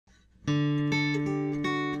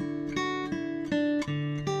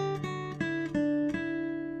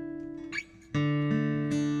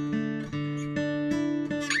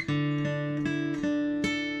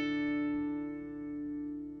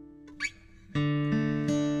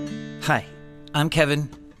Hi, I'm Kevin,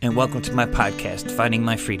 and welcome to my podcast, Finding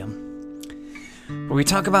My Freedom, where we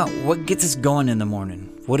talk about what gets us going in the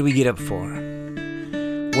morning. What do we get up for?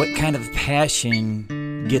 What kind of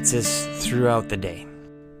passion gets us throughout the day?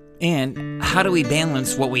 And how do we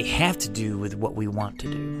balance what we have to do with what we want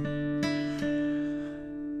to do?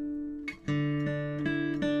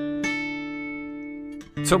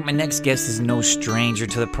 So my next guest is no stranger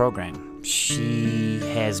to the program. She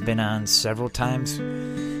has been on several times.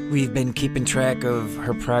 We've been keeping track of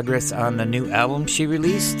her progress on the new album she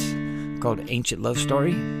released called Ancient Love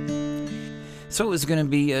Story. So it was going to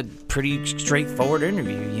be a pretty straightforward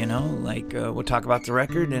interview, you know, like we'll talk about the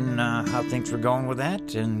record and how things were going with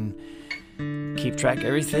that and keep track of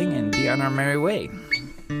everything and be on our merry way.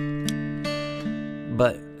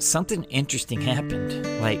 But something interesting happened.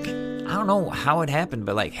 Like, I don't know how it happened,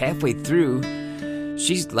 but like halfway through,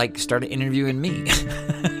 she's like started interviewing me.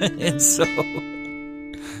 And so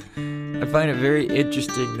I find it very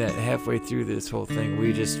interesting that halfway through this whole thing,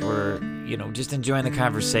 we just were, you know, just enjoying the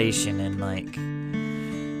conversation. And like,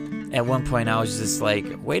 at one point I was just like,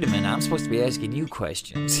 wait a minute, I'm supposed to be asking you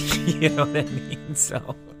questions. You know what I mean?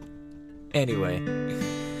 So anyway,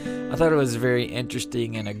 I thought it was very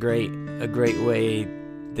interesting and a great way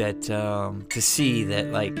that, to see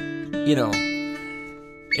that, like, you know,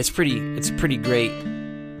 it's a pretty great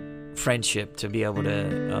friendship to be able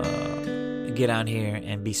to, get on here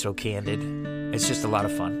and be so candid. It's just a lot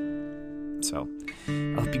of fun. So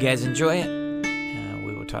I hope you guys enjoy it.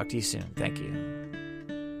 We will talk to you soon. Thank you.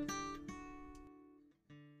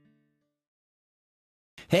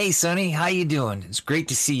 Hey, Sunni, how you doing? It's great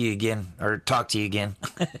to see you again, or talk to you again.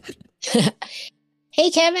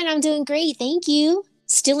 Hey, Kevin, I'm doing great. Thank you.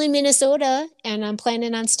 Still in Minnesota, and I'm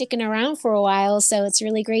planning on sticking around for a while, so it's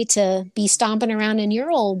really great to be stomping around in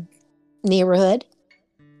your old neighborhood.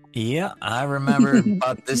 Yeah, I remember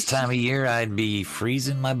about this time of year, I'd be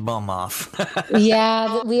freezing my bum off.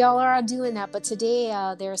 Yeah, we all are doing that. But today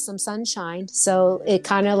there's some sunshine. So it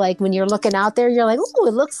kind of like when you're looking out there, you're like, oh,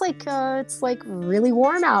 it looks like it's like really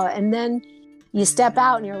warm out. And then you step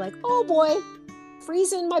out and you're like, oh boy,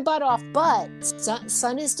 freezing my butt off. But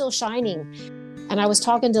sun is still shining. And I was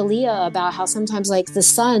talking to Leah about how sometimes like the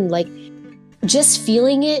sun, like just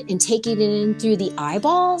feeling it and taking it in through the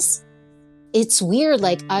eyeballs. It's weird.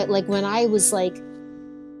 Like when I was like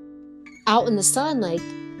out in the sun, like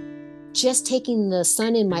just taking the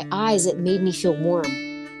sun in my eyes, it made me feel warm.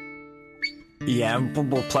 Yeah,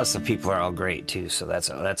 well, plus the people are all great too, so that's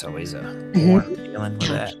always a warm feeling with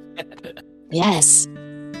that. Yes.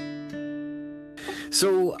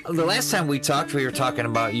 So the last time we talked, we were talking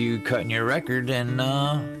about you cutting your record, and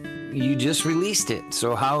you just released it.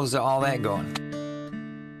 So how's all that going?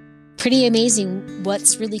 Pretty amazing.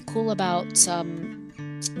 What's really cool about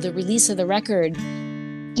the release of the record,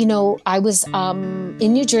 you know, I was in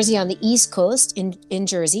New Jersey on the East Coast in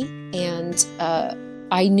Jersey, and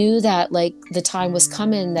I knew that like the time was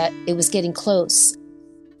coming, that it was getting close.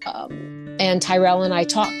 And Tyrell and I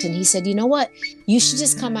talked, and he said, you know what, you should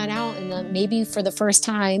just come on out, and maybe for the first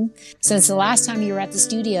time since the last time you were at the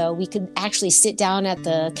studio, we could actually sit down at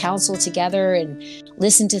the council together and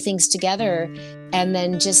listen to things together, and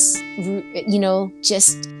then just, you know,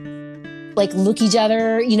 just like look each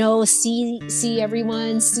other, you know, see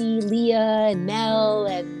everyone, see Leah and Mel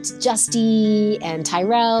and Justy and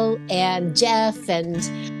Tyrell and Jeff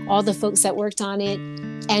and all the folks that worked on it,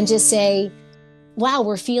 and just say, wow,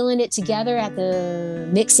 we're feeling it together at the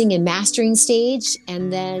mixing and mastering stage,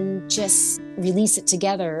 and then just release it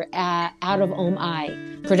together out of Om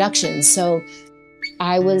Productions. So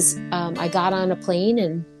I got on a plane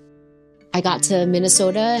and I got to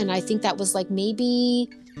Minnesota, and I think that was like maybe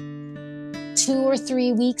 2 or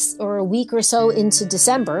 3 weeks or a week or so into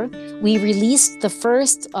December. We released the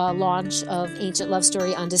first launch of Ancient Love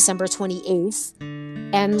Story on December 28th.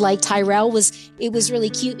 And like it was really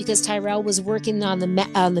cute because Tyrell was working on the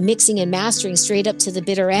mixing and mastering straight up to the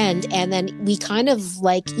bitter end. And then we kind of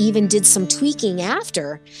like even did some tweaking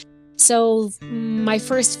after. So my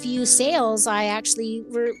first few sales, I actually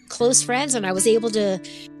were close friends, and I was able to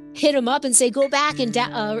hit him up and say, go back and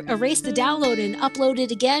erase the download and upload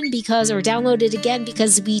it again download it again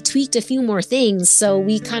because we tweaked a few more things. So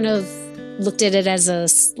we kind of looked at it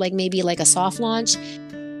as maybe like a soft launch,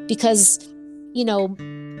 because, you know,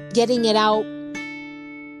 getting it out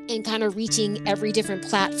and kind of reaching every different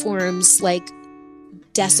platforms, like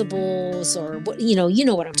decibels or what, you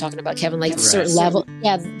know what I'm talking about, Kevin, like certain level,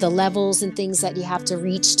 the levels and things that you have to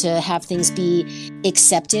reach to have things be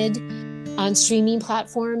accepted on streaming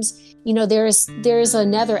platforms. You know, there's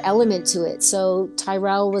another element to it. So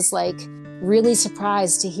Tyrell was like, really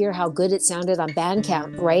surprised to hear how good it sounded on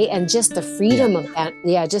Bandcamp, right? And just the freedom of that,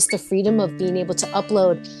 just the freedom of being able to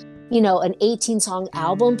upload, an 18-song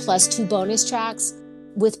album plus 2 bonus tracks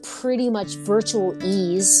with pretty much virtual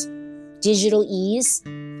ease, digital ease,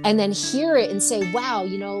 and then hear it and say, wow,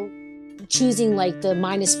 choosing like the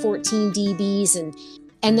minus 14 dBs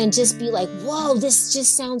and then just be like, whoa, this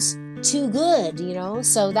just sounds too good,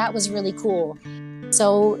 So that was really cool.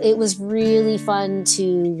 So it was really fun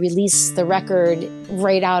to release the record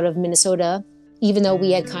right out of Minnesota, even though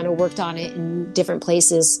we had kind of worked on it in different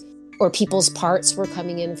places, or people's parts were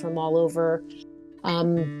coming in from all over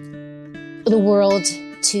the world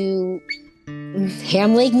to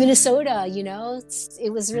Ham Lake, Minnesota.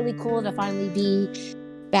 It was really cool to finally be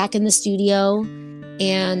back in the studio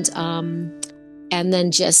and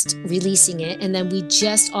then just releasing it. And then we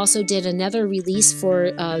just also did another release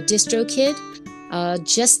for DistroKid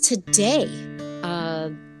just today,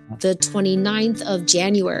 the 29th of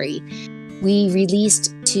January. We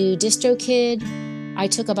released to DistroKid. I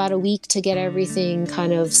took about a week to get everything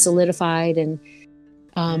kind of solidified. And,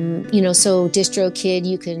 so DistroKid,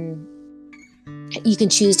 you can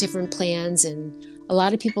choose different plans. And a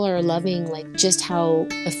lot of people are loving like just how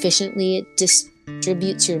efficiently it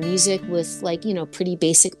distributes your music with like, pretty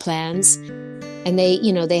basic plans. And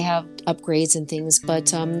they have upgrades and things,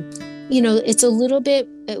 but,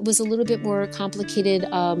 it was a little bit more complicated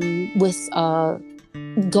with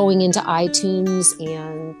going into iTunes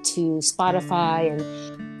and to Spotify and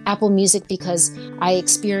Apple Music, because I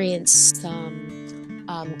experienced some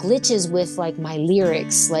glitches with like my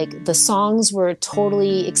lyrics. Like the songs were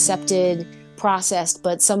totally accepted, processed,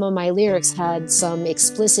 but some of my lyrics had some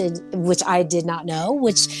explicit, which I did not know,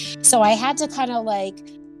 so I had to kind of like,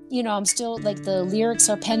 I'm still like the lyrics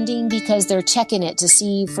are pending because they're checking it to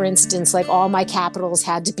see, for instance, like all my capitals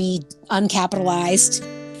had to be uncapitalized.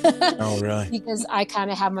 Oh, really? Because I kind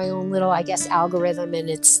of have my own little, I guess, algorithm, and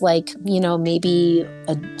it's like, maybe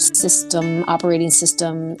a operating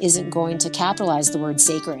system isn't going to capitalize the word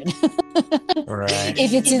sacred. Right.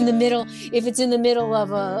 If it's in the middle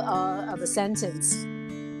of a sentence.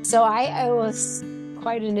 So I was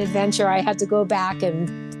quite an adventure. I had to go back and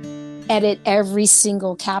edit every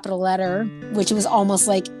single capital letter, which was almost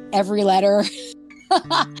like every letter.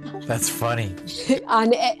 That's funny.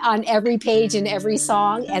 on every page in every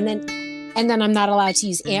song, and then I'm not allowed to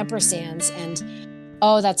use ampersands, and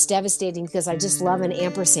that's devastating because I just love an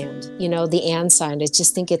ampersand, the and sign. I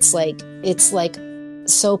just think it's like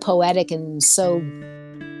so poetic, and so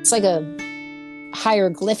it's like a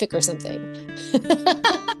hieroglyphic or something.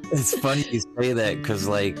 It's funny you say that because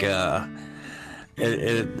like I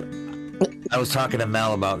was talking to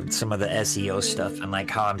Mel about some of the SEO stuff and like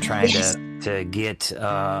how I'm trying to get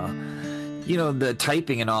the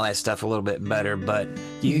typing and all that stuff a little bit better, but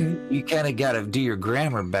you kind of got to do your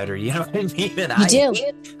grammar better, you know what I mean? And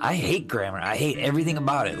I hate grammar. I hate everything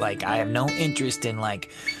about it. Like I have no interest in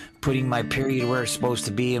like putting my period where it's supposed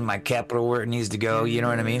to be and my capital where it needs to go, you know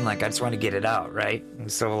what I mean? Like I just want to get it out, right?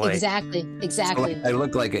 And so like exactly. So like, I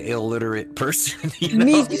look like an illiterate person.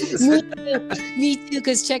 Me too.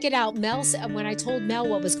 Because check it out, Mel. When I told Mel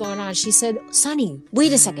what was going on, she said, "Sunny,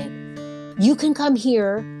 wait a second. You can come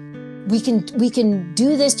here. We can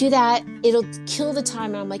do this, do that. It'll kill the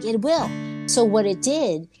time." And I'm like, "It will." So what it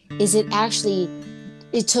did is it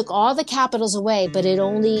took all the capitals away, but it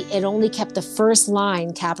only kept the first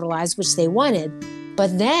line capitalized, which they wanted.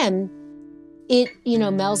 But then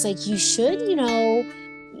Mel's like, you should,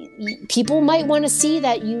 people might want to see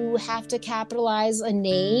that you have to capitalize a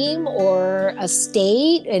name or a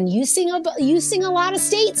state, and you sing a lot of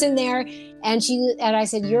states in there. And I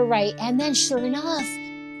said, you're right. And then sure enough,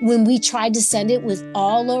 when we tried to send it with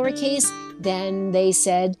all lowercase, then they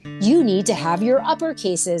said, you need to have your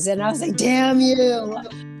uppercases. And I was like, damn you.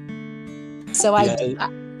 So I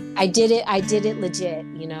did it. I did it legit.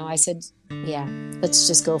 I said, yeah, let's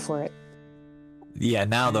just go for it. Yeah.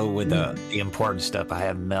 Now though, with the important stuff, I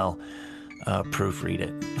have Mel proofread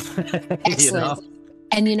it. Excellent.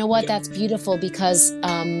 And you know what? That's beautiful because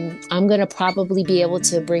I'm going to probably be able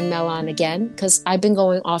to bring Mel on again, because I've been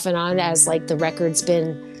going off and on as like the record's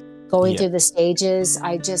been going through the stages.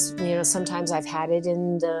 I just, sometimes I've had it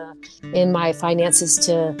in my finances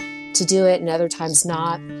to do it, and other times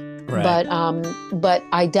not. Right. But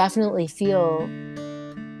I definitely feel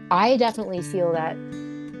that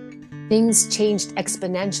things changed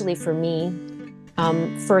exponentially for me.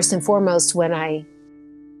 First and foremost, when I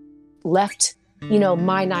left,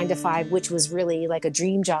 my 9-to-5, which was really like a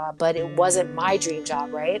dream job, but it wasn't my dream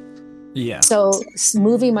job, right? Yeah. So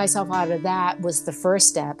moving myself out of that was the first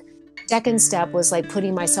step. Second step was like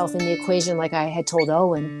putting myself in the equation, like I had told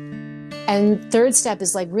Owen. And third step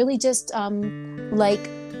is like really just like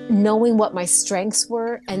knowing what my strengths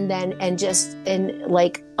were, and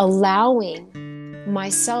like allowing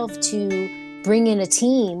myself to bring in a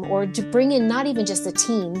team, or to bring in not even just a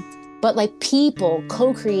team, but like people,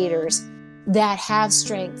 co-creators that have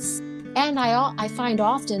strengths. And I find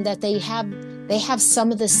often that they have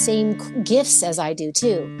some of the same gifts as I do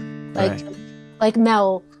too. Like Right. like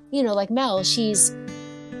Mel, like Mel, she's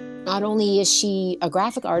not only is she a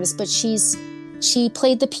graphic artist, but she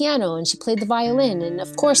played the piano and she played the violin, and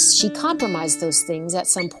of course she compromised those things at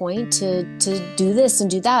some point to do this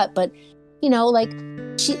and do that. But like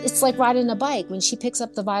it's like riding a bike. When she picks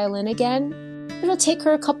up the violin again, it'll take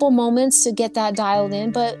her a couple moments to get that dialed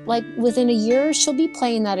in, but like within a year she'll be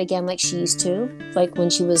playing that again like she used to, like when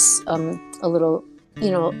she was a little,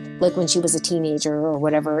 like when she was a teenager or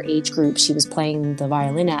whatever age group she was playing the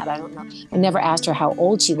violin at. I don't know, I never asked her how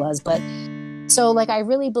old she was. But so like I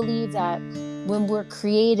really believe that when we're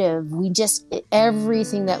creative,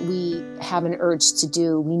 everything that we have an urge to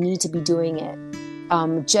do, we need to be doing it.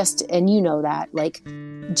 And that, like,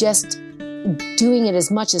 just doing it as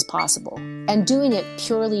much as possible, and doing it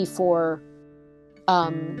purely for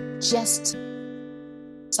just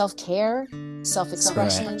self-care,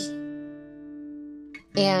 self-expression. Right.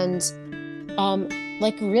 And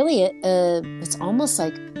like really it's almost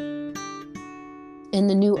like in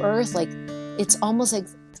the new earth, like it's almost like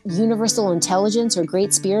universal intelligence or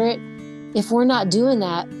great spirit. If we're not doing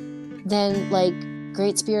that, then like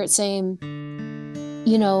great spirit saying,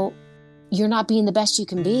 you're not being the best you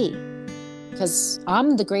can be, because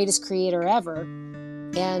I'm the greatest creator ever.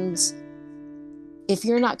 And if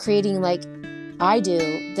you're not creating like I do,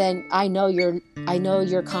 then I know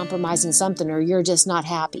you're compromising something, or you're just not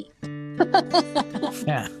happy.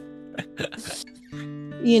 Yeah.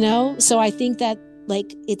 So I think that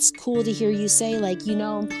like it's cool to hear you say like,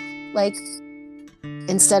 like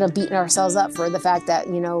instead of beating ourselves up for the fact that,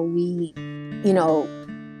 we,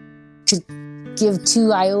 could give 2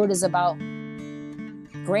 iotas about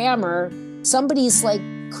grammar, somebody's like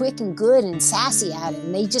quick and good and sassy at it,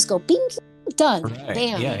 and they just go bing, done. Right.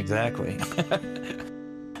 Bam. Yeah, exactly.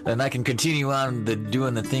 And I can continue on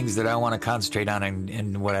doing the things that I want to concentrate on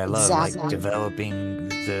and what I love, Exactly. like developing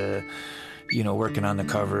the, working on the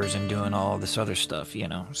covers and doing all this other stuff,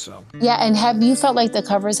 so. Yeah. And have you felt like the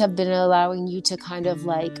covers have been allowing you to kind of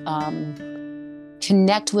like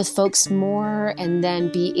connect with folks more, and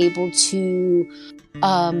then be able to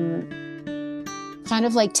kind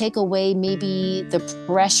of like take away maybe the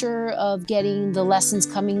pressure of getting the lessons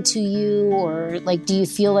coming to you? Or like, do you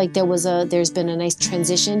feel like there's been a nice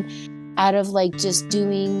transition out of like just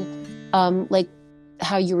doing like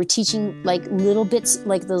how you were teaching like little bits,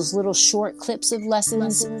 like those little short clips of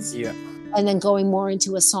lessons, Yeah. and then going more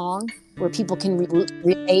into a song where people can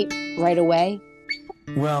relate right away?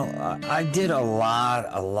 Well, I did a lot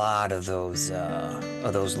of those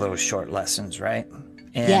little short lessons, right?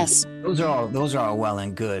 And Yes. those are all well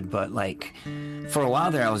and good, but like for a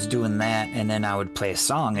while there I was doing that, and then I would play a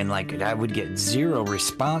song, and like I would get zero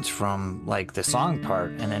response from like the song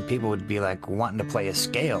part, and then people would be like wanting to play a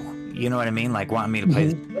scale, you know what I mean? Like wanting me to play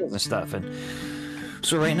the scales and stuff. And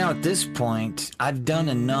so right now at this point, I've done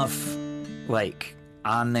enough like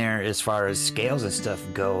on there as far as scales and stuff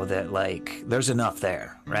go that like there's enough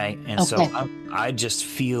there, right? And so I just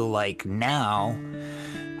feel like now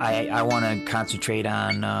I want to concentrate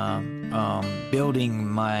on building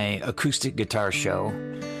my acoustic guitar show.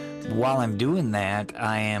 While I'm doing that,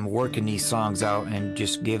 I am working these songs out and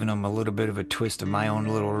just giving them a little bit of a twist of my own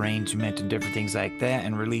little arrangement and different things like that,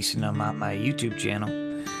 and releasing them on my YouTube channel.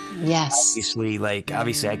 Yes.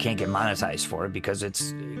 Obviously I can't get monetized for it because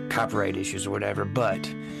it's copyright issues or whatever, but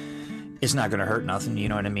it's not going to hurt nothing. You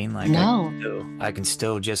know what I mean? Like, no. I can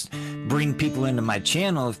still just bring people into my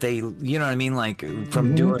channel if they, you know what I mean? Like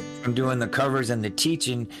from doing the covers and the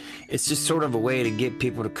teaching, it's just sort of a way to get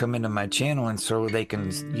people to come into my channel, and so they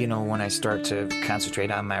can, when I start to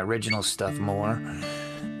concentrate on my original stuff more,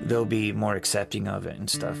 they'll be more accepting of it and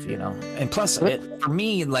stuff, And plus, for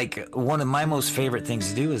me, like one of my most favorite things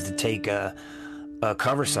to do is to take a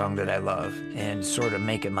cover song that I love and sort of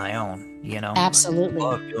make it my own, Absolutely. I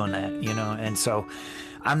love doing that, And so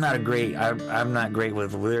I'm not great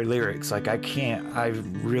with lyrics. Like I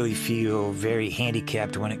really feel very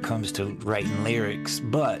handicapped when it comes to writing lyrics,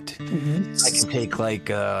 but I can take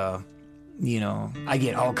like, I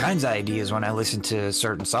get all kinds of ideas when I listen to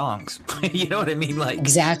certain songs. You know what I mean? Like,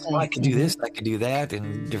 exactly. I could do this, I could do that,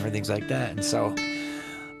 and different things like that. And so,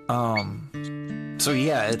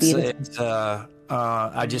 yeah, it's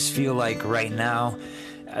I just feel like right now,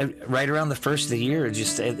 right around the first of the year,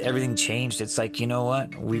 just everything changed. It's like, you know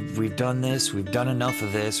what? We've done this. We've done enough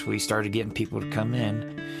of this. We started getting people to come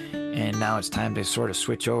in, and now it's time to sort of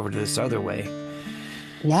switch over to this other way.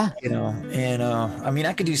 Yeah. You know, and I mean,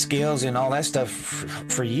 I could do scales and all that stuff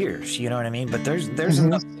for years. You know what I mean? But there's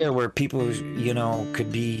enough there where people, you know,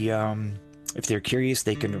 could be, if they're curious,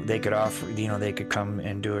 they could offer, you know, they could come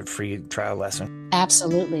and do a free trial lesson.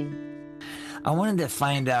 Absolutely. I wanted to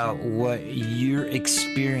find out what your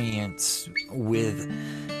experience with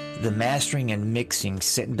the mastering and mixing,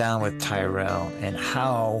 sitting down with Tyrell, and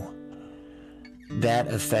how that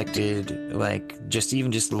affected, like, just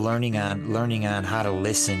learning on how to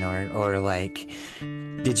listen, or like,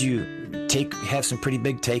 did you have some pretty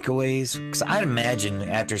big takeaways? Because I'd imagine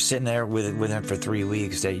after sitting there with him for 3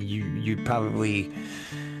 weeks that you probably,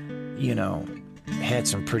 you know, had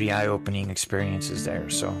some pretty eye-opening experiences there.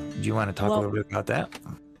 So do you want to talk a little bit about that?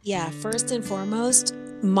 Yeah, first and foremost,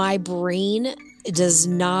 my brain does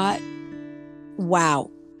not,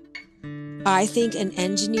 wow. I think an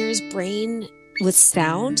engineer's brain with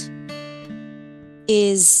sound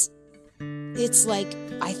it's like,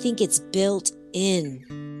 I think it's built in.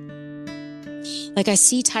 Like, I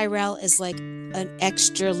see Tyrell as like an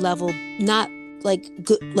extra level, not like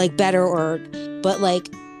good, like better, but like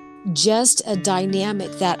just a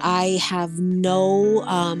dynamic that I have no,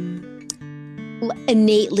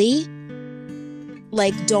 innately,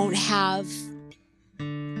 like, don't have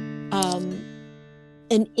an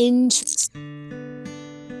interest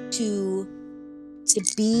to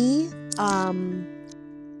be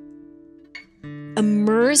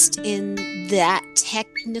immersed in that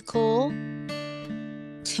technical,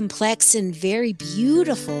 complex, and very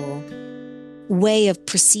beautiful way of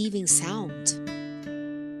perceiving sound.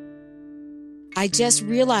 I just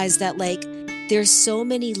realized that, like, there's so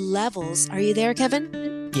many levels. Are you there,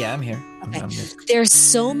 Kevin? Yeah, I'm here. Okay. There's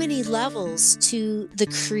so many levels to the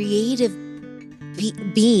creative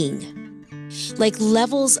being. Like,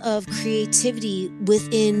 levels of creativity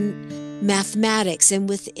within mathematics and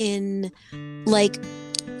within, like,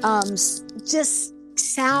 just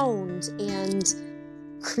sound and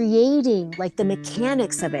creating, like, the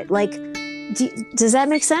mechanics of it. Like, does that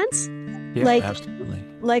make sense? Yeah, like, absolutely.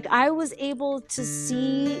 Like, I was able to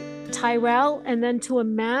see Tyrell, and then to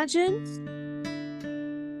imagine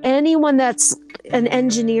anyone that's an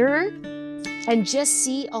engineer and just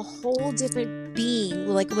see a whole different being,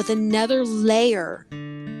 like, with another layer,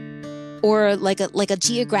 or like a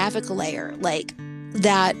geographic layer, like,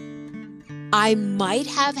 that I might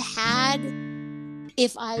have had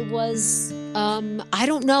if I was, I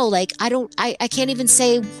don't know, like, I can't even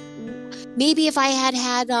say, maybe if I had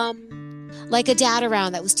like a dad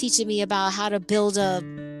around that was teaching me about how to build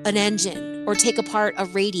an engine or take apart a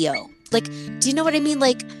radio. Like, do you know what I mean?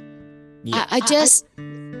 Like, yeah.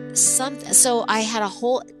 So I had a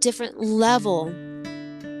whole different level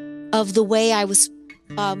of the way I was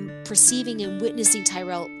perceiving and witnessing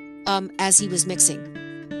Tyrell as he was mixing.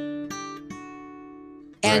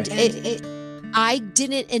 And right. I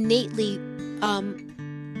didn't innately,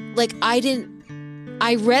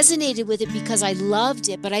 I resonated with it because I loved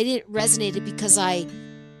it, but I didn't resonate it because I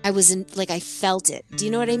was in, like, I felt it. Do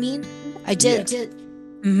you know what I mean? I did. Yeah.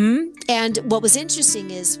 Mm-hmm. And what was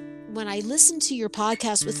interesting is, when I listened to your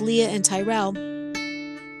podcast with Leah and Tyrell,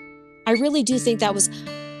 I really do think that was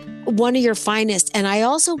one of your finest. And I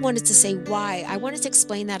also wanted to say why. I wanted to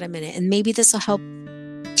explain that a minute, and maybe this will help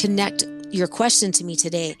connect your question to me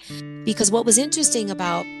today. Because what was interesting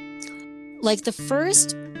about, like, the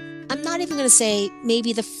first, I'm not even going to say,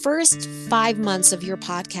 maybe the first 5 months of your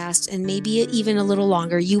podcast, and maybe even a little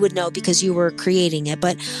longer, you would know because you were creating it.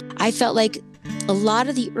 But I felt like a lot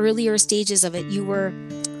of the earlier stages of it, you were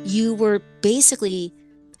basically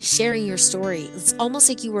sharing your story. It's almost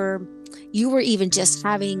like you were even just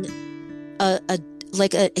having a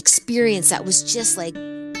experience that was just like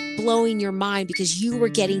blowing your mind, because you were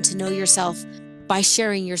getting to know yourself by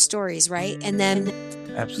sharing your stories, right? And then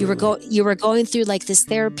absolutely, you were going through, like, this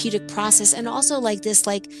therapeutic process, and also, like, this,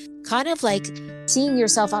 like, kind of like seeing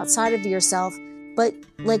yourself outside of yourself. But,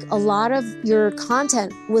 like, a lot of your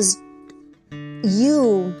content was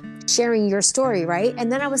you sharing your story, right?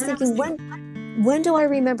 And then I was thinking, when do I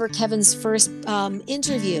remember Kevin's first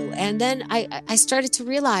interview? And then I started to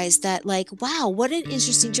realize that, like, wow, what an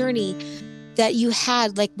interesting journey that you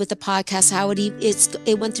had, like, with the podcast, how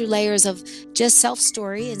it went through layers of just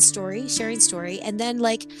self-story and sharing story, and then,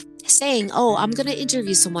 like, saying, oh, I'm going to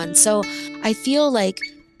interview someone. So I feel like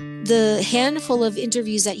the handful of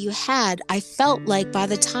interviews that you had, I felt like by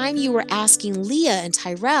the time you were asking Leah and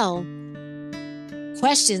Tyrell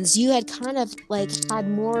questions, you had kind of like had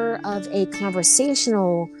more of a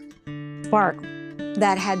conversational spark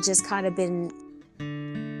that had just kind of been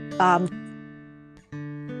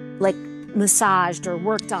like massaged or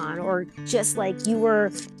worked on, or just like you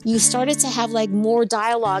started to have like more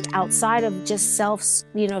dialogue outside of just self,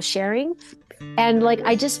 sharing. And like,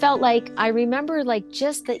 I just felt like, I remember like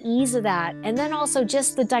just the ease of that. And then also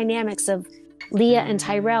just the dynamics of Leah and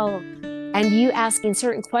Tyrell, and you asking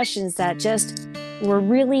certain questions that just were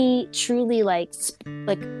really, truly like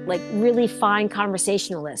really fine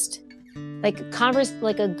conversationalist. Like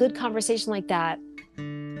a good conversation like that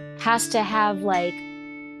has to have like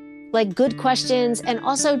good questions, and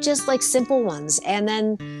also just like simple ones. And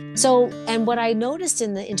then, and what I noticed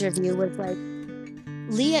in the interview was like,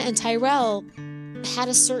 Leah and Tyrell had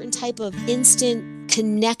a certain type of instant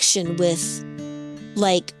connection with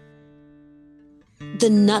like the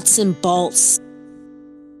nuts and bolts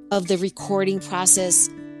of the recording process,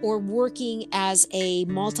 or working as a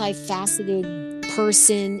multifaceted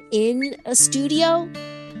person in a studio,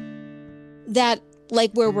 that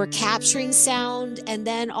like where we're capturing sound, and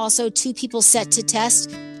then also two people set to test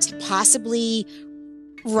to possibly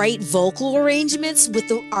write vocal arrangements with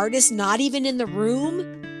the artist not even in the room,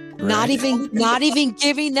 right. not even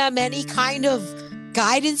giving them any kind of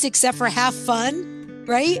guidance except for have fun,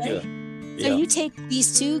 right? Yeah. So you take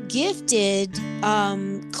these two gifted,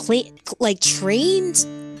 trained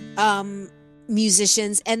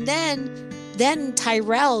musicians, and then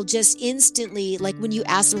Tyrell just instantly, like when you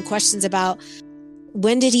ask him questions about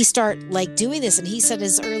when did he start like doing this, and he said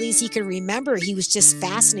as early as he could remember, he was just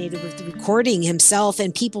fascinated with recording himself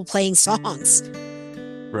and people playing songs.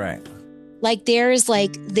 Right. Like there is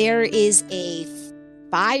a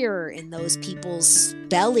fire in those people's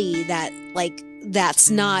belly that like, that's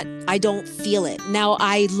not, I don't feel it. Now,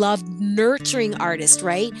 I loved nurturing artists,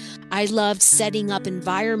 right? I loved setting up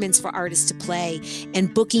environments for artists to play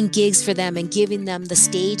and booking gigs for them and giving them the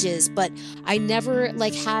stages. But I never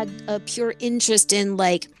like had a pure interest in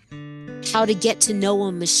like how to get to know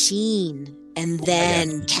a machine and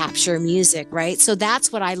then capture music, right? So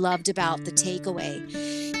that's what I loved about The Takeaway.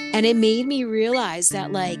 And it made me realize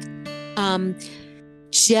that like,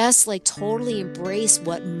 just like totally embrace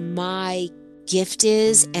what my gift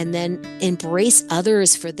is, and then embrace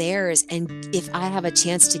others for theirs. And if I have a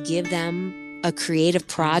chance to give them a creative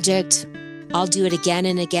project, I'll do it again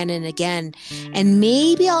and again and again. And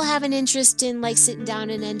maybe I'll have an interest in like sitting down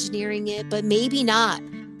and engineering it, but maybe not,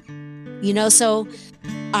 so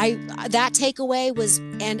that takeaway was,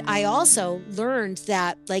 and I also learned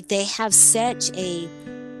that like they have such a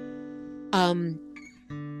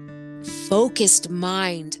focused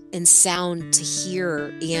mind and sound to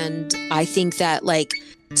hear. And I think that like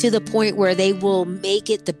to the point where they will make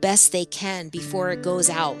it the best they can before it goes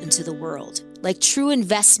out into the world, like true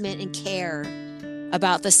investment and care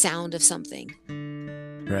about the sound of something.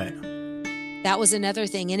 Right. That was another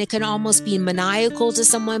thing. And it can almost be maniacal to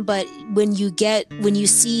someone, but when you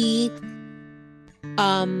see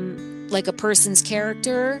like a person's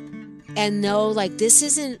character, and know like this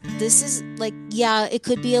is like, yeah, it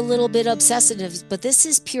could be a little bit obsessive, but this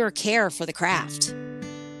is pure care for the craft.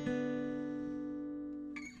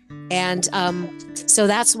 And so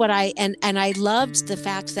that's what I loved the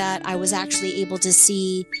fact that I was actually able to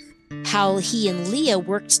see how he and Leah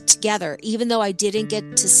worked together, even though I didn't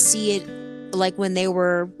get to see it like when they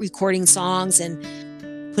were recording songs and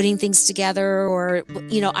putting things together, or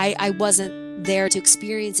I wasn't there to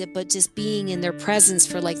experience it, but just being in their presence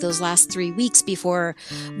for like those last 3 weeks before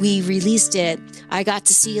we released it, I got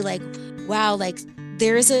to see like, wow, like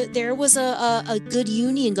there was a good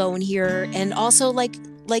union going here. And also like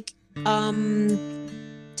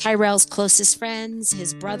Tyrell's closest friends,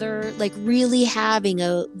 his brother, like really having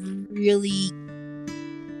a really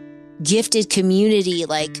gifted community,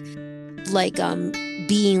 like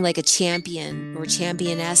being like a champion or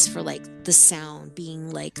championess for like the sound,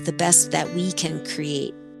 being like the best that we can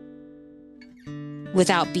create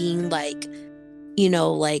without being like,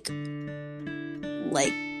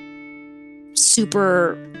 like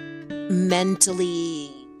super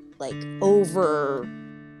mentally like over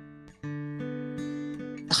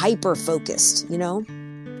hyper focused,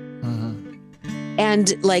 Mm-hmm.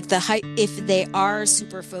 And like if they are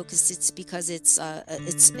super focused, it's because it's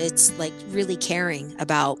like really caring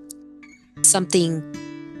about something,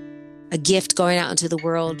 a gift going out into the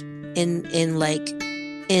world in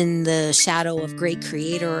the shadow of great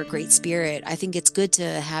creator or great spirit. I think it's good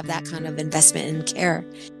to have that kind of investment and care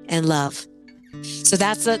and love. So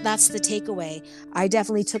that's the takeaway. I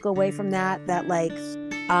definitely took away from that like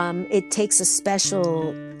it takes a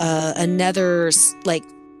special another like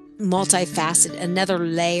multifaceted, another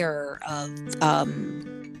layer of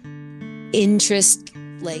interest,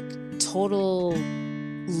 like total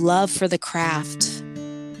love for the craft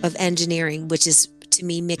of engineering, which is to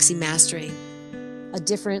me mixing, mastering, a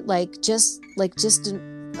different it's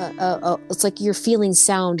like you're feeling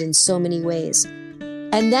sound in so many ways,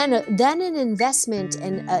 and then an investment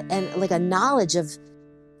and like a knowledge of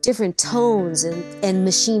different tones and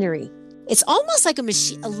machinery. It's almost like a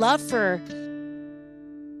love for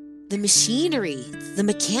the machinery, the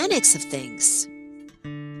mechanics of things.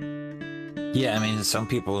 Yeah, I mean, some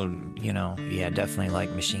people, definitely like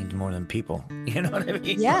machines more than people. You know what I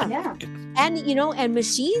mean? Yeah. And, and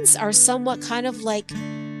machines are somewhat kind of like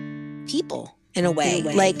people in a way.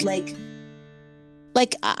 I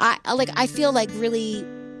feel like really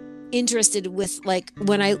interested with like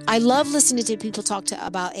when I love listening to people talk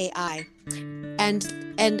about AI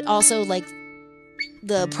and also like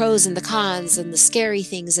the pros and the cons and the scary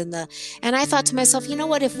things and I thought to myself, you know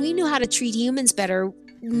what, if we knew how to treat humans better,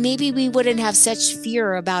 maybe we wouldn't have such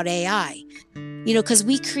fear about AI, because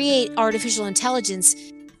we create artificial intelligence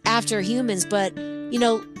after humans, but in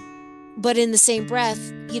the same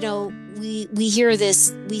breath, we hear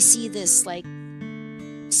this, we see this like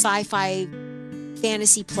sci-fi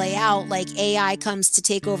fantasy play out, like AI comes to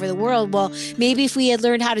take over the world. Well, maybe if we had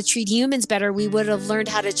learned how to treat humans better, we would have learned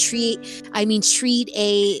how to treat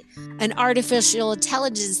an artificial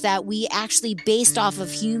intelligence that we actually based off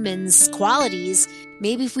of humans' qualities.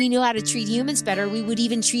 Maybe if we knew how to treat humans better, we would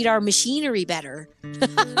even treat our machinery better.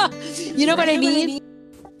 You know what I mean?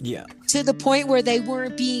 Yeah. To the point where they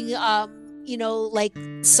weren't being, like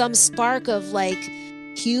some spark of like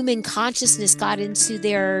human consciousness got into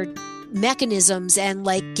their mechanisms and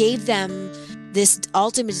like gave them this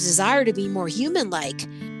ultimate desire to be more human-like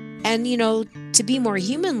and to be more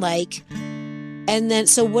human-like. And then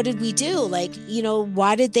so what did we do? Like,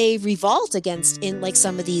 why did they revolt against in like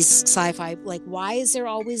some of these sci-fi, like why is there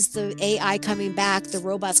always the AI coming back, the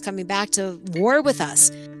robots coming back to war with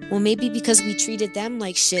us? Well, maybe because we treated them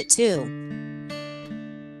like shit too.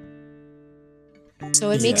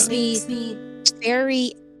 So it makes me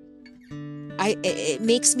very it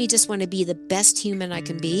makes me just want to be the best human I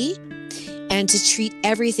can be and to treat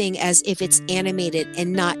everything as if it's animated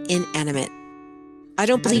and not inanimate. I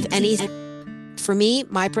don't believe anything. For me,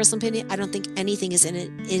 my personal opinion, I don't think anything is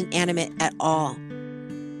inanimate at all.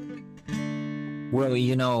 Well,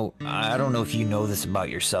 I don't know if you know this about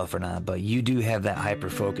yourself or not, but you do have that hyper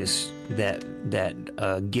focus, that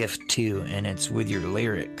gift too, and it's with your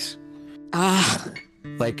lyrics.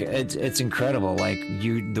 Like it's incredible. Like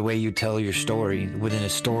the way you tell your story within a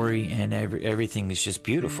story, and everything is just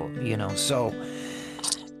beautiful. So.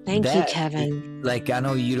 Thank you, Kevin. Like I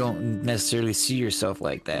know you don't necessarily see yourself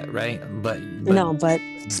like that, right? But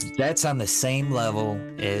that's on the same level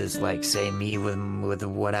as like say me with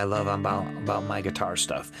what I love about my guitar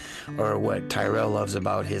stuff, or what Tyrell loves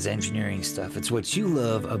about his engineering stuff. It's what you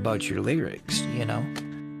love about your lyrics,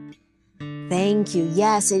 Thank you.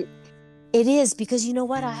 Yes, it is, because you know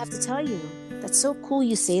what? I have to tell you, that's so cool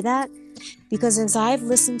you say that, because as I've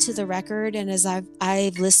listened to the record and as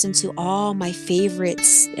I've listened to all my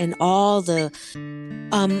favorites and all the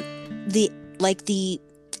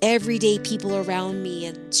everyday people around me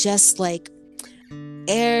and just like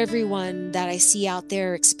everyone that I see out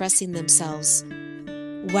there expressing themselves,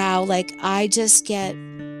 wow, like I just get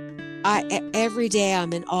every day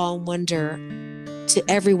I'm in awe and wonder to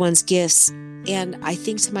everyone's gifts. And I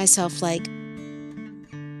think to myself, like,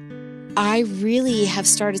 I really have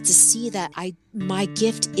started to see that my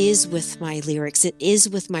gift is with my lyrics. It is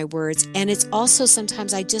with my words. And it's also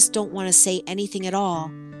sometimes I just don't want to say anything at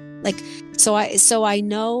all. Like, so I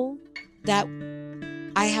know that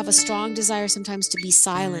I have a strong desire sometimes to be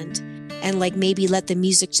silent and like maybe let the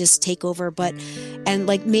music just take over. And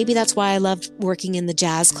like maybe that's why I loved working in the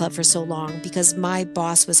jazz club for so long, because my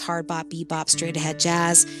boss was hard bop, bebop, straight ahead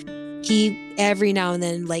jazz. He every now and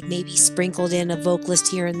then like maybe sprinkled in a vocalist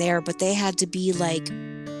here and there, but they had to be like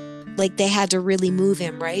they had to really move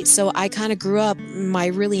him, right? So I kind of grew up in my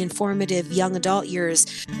really informative young adult years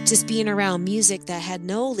just being around music that had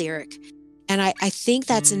no lyric. And I think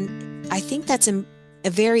that's a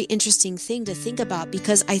very interesting thing to think about,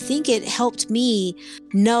 because I think it helped me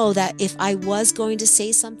know that if I was going to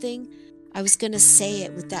say something, I was going to say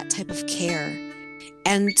it with that type of care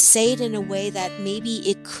and say it in a way that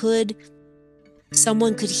maybe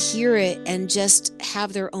someone could hear it and just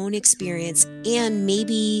have their own experience and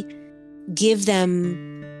maybe give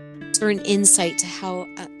them certain insight to how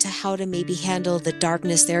to maybe handle the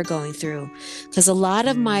darkness they're going through. Because a lot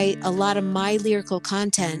of my lyrical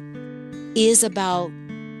content is about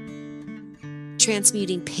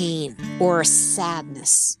transmuting pain or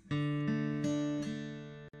sadness,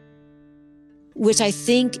 which I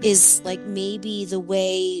think is like maybe the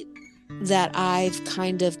way that I've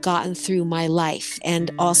kind of gotten through my life,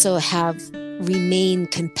 and also have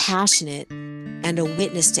remained compassionate and a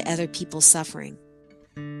witness to other people's suffering.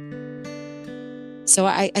 So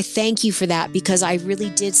I thank you for that, because I really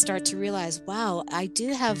did start to realize, wow, I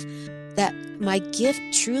do have that. My gift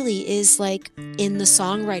truly is like in the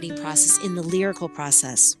songwriting process, in the lyrical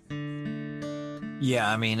process. Yeah,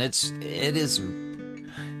 I mean, it is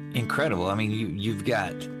incredible. I mean, you've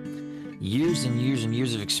got years and years and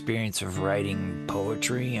years of experience of writing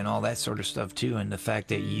poetry and all that sort of stuff too, and the fact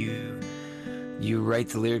that you write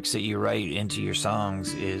the lyrics that you write into your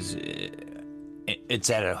songs it's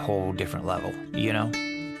at a whole different level, you know?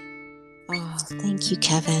 Oh, thank you,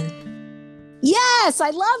 Kevin. Yes, I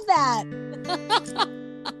love that.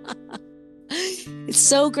 It's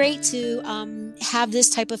so great to have this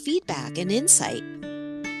type of feedback and insight.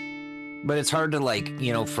 But it's hard to, like,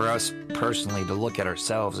 you know, for us personally to look at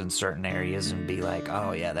ourselves in certain areas and be like,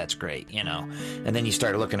 oh yeah, that's great, you know? And then you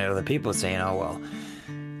start looking at other people and saying, oh, well,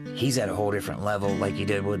 he's at a whole different level, like you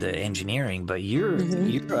did with the engineering, but you're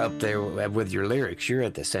up there with your lyrics. You're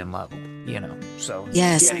at the same level, you know? So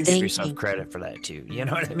yes, you gotta give thank yourself you. credit for that too. You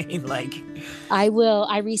know what I mean? Like, I will.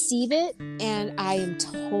 I receive it, and I am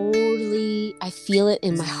totally, I feel it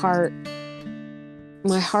in my heart.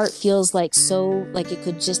 My heart feels like like it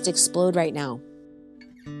could just explode right now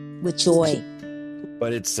with joy.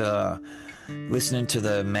 But it's listening to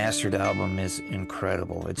the mastered album is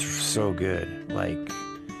incredible. It's so good. Like,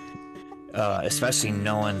 especially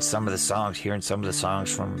knowing some of the songs, hearing some of the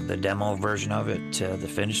songs from the demo version of it to the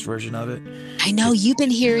finished version of it. I know you've been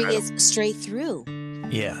hearing it straight through.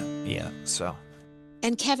 Yeah. So.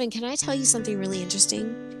 And Kevin, can I tell you something really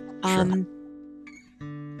interesting? Sure.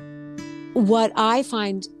 What I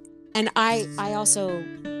find, and I also,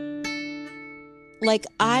 like,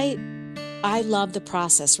 I love the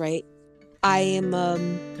process, right? I'm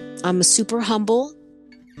a super humble.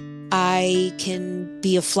 I can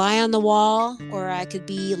be a fly on the wall, or I could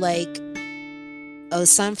be like a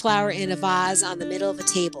sunflower in a vase on the middle of a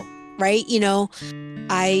table, right? You know,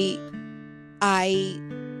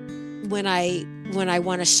 when I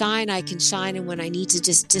want to shine, I can shine. And when I need to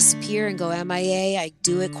just disappear and go MIA, I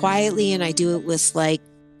do it quietly, and I do it with like,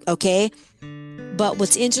 okay. But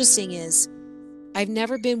what's interesting is I've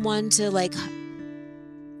never been one to like,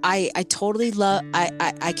 I totally love,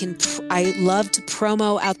 I love to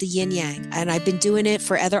promo out the yin yang, and I've been doing it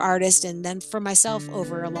for other artists and then for myself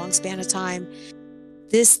over a long span of time.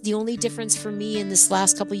 The only difference for me in this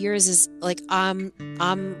last couple of years is like, I'm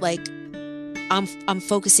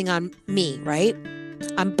focusing on me, right?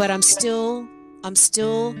 But I'm still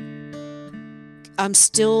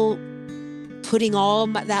putting all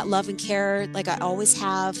that love and care, like I always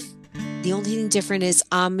have. The only thing different is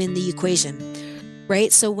I'm in the equation,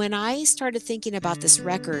 right? So when I started thinking about this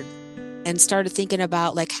record and started thinking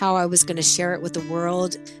about like how I was going to share it with the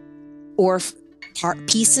world, or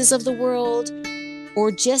pieces of the world,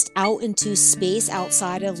 or just out into space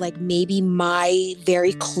outside of like maybe my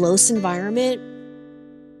very close environment,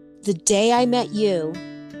 the day I met you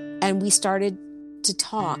and we started to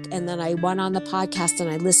talk, and then I went on the podcast and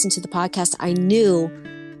I listened to the podcast, I knew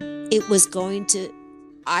it was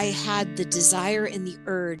I had the desire and the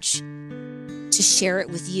urge to share it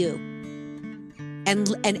with you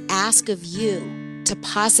and ask of you to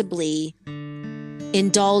possibly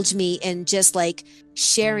indulge me in just like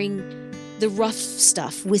sharing the rough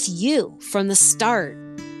stuff with you from the start.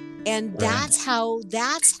 And that's how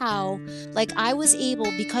like I was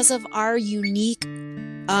able, because of our unique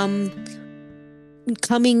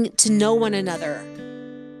coming to know one another,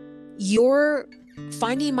 your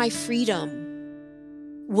finding my freedom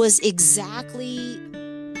was exactly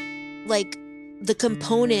like the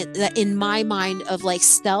component that in my mind of like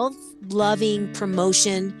self-loving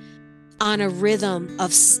promotion on a rhythm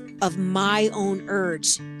of my own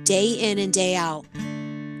urge, day in and day out.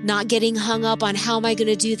 Not getting hung up on how am I going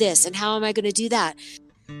to do this and how am I going to do that,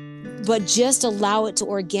 but just allow it to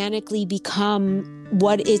organically become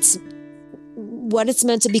what it's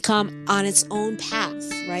meant to become on its own path,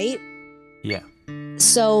 right? Yeah.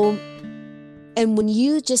 So, and when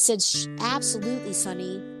you just said, absolutely,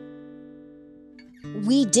 Sunny,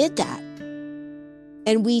 we did that.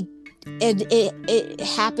 And it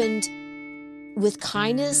happened with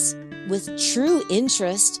kindness, with true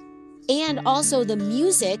interest, and also the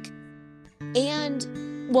music, and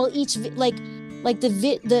well, each it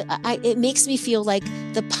makes me feel like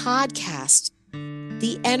the podcast,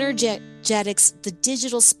 the energetics, the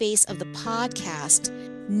digital space of the podcast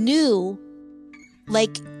knew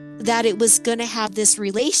like that it was going to have this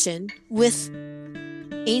relation with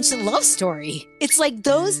Ancient Love Story. It's like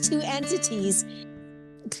those two entities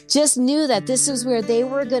just knew that this was where they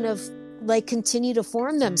were going to like continue to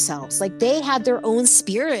form themselves. Like they had their own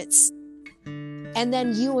spirits. And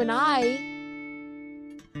then you and I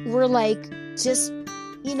were like just,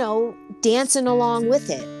 dancing along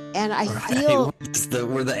with it. And I feel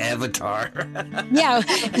we're the avatar. Yeah,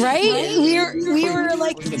 right? We were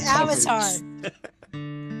like the avatar.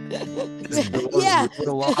 Yeah.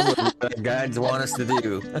 Along with what guides want us to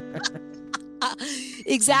do.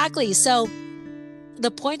 Exactly. So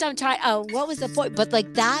the point I'm trying, what was the point? But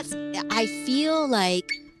like that's, I feel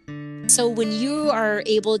like, so when you are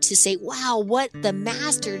able to say, wow, what the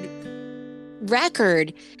mastered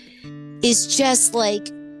record is just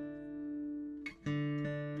like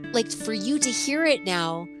for you to hear it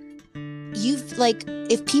now, you've like,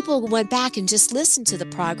 if people went back and just listened to the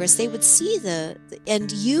progress, they would see and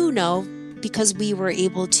because we were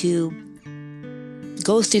able to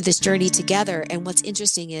go through this journey together. And what's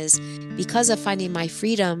interesting is because of finding my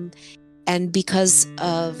freedom and because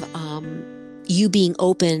of you being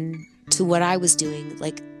open to what I was doing,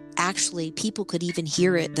 like actually people could even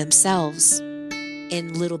hear it themselves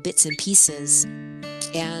in little bits and pieces.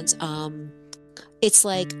 And it's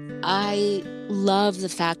like, I love the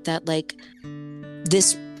fact that like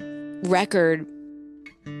this record,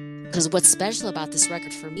 because what's special about this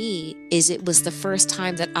record for me is it was the first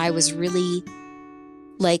time that I was really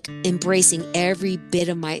like embracing every bit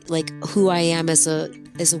of my, like who I am as a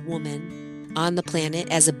woman on the planet,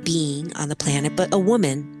 as a being on the planet, but a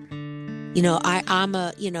woman. I'm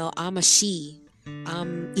a she.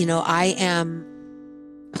 I am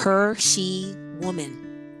her, she, woman.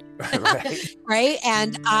 Right. Right.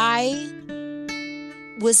 And I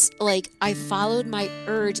was like, I followed my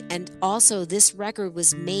urge. And also this record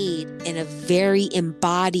was made in a very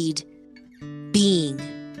embodied being,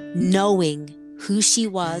 knowing who she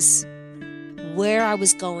was, where I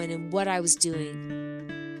was going and what I was doing.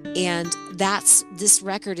 And this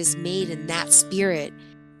record is made in that spirit.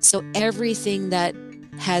 So everything that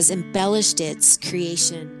has embellished its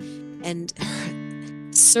creation and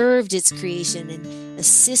served its creation and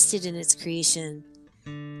assisted in its creation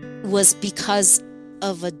was because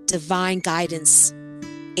of a divine guidance.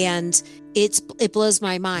 And it blows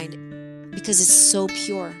my mind because it's so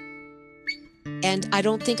pure. And I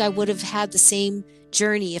don't think I would have had the same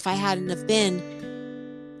journey if I hadn't have been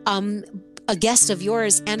a guest of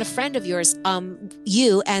yours and a friend of yours,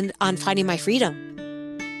 you, and on Finding My Freedom.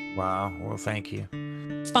 Wow. Well, thank you.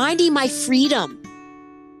 Finding my freedom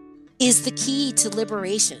is the key to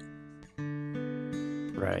liberation.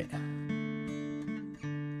 Right.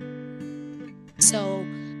 So,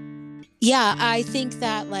 yeah, I think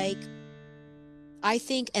that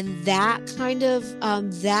and that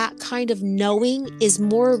kind of knowing is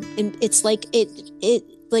more, it's like it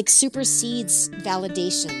like supersedes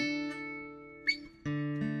validation.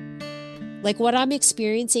 Like what I'm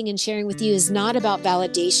experiencing and sharing with you is not about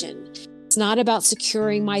validation. It's not about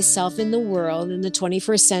securing myself in the world in the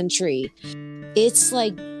 21st century. It's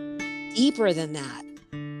like deeper than that.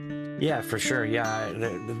 Yeah, for sure. Yeah,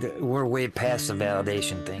 we're way past the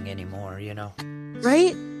validation thing anymore,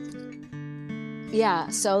 Right? Yeah.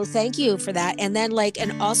 So thank you for that. And then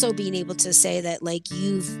and also being able to say that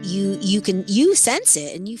you sense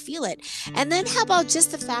it and you feel it. And then how about just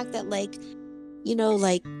the fact that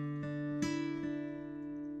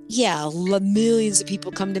millions of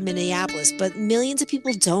people come to Minneapolis, but millions of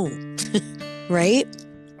people don't, right?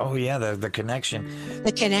 Oh yeah, the connection.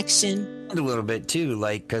 The connection. A little bit too,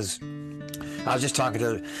 because I was just talking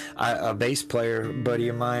to a bass player buddy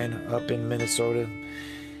of mine up in Minnesota,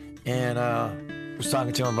 and was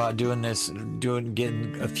talking to him about getting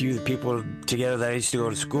a few people together that I used to go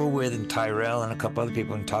to school with, and Tyrell and a couple other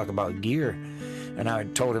people, and talk about gear. And I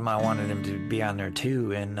told him I wanted him to be on there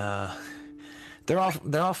too, and they're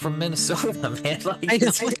all from Minnesota, man.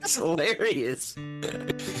 It's hilarious.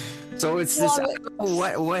 So it's just, I don't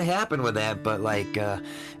know what happened with that, but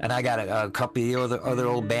and I got a couple of the other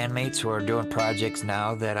old bandmates who are doing projects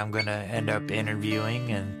now that I'm gonna end up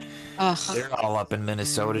interviewing, and they're all up in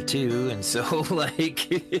Minnesota too, and so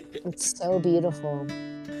it's so beautiful.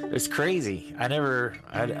 It's crazy. I mean,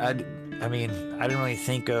 I didn't really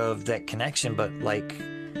think of that connection, but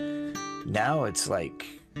now it's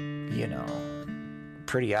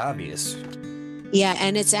pretty obvious. Yeah,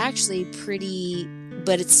 and it's actually pretty,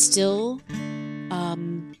 but it's still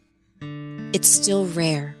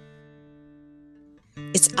rare.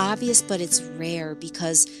 It's obvious, but it's rare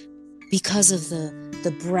because of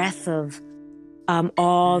the breadth of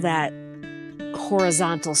all that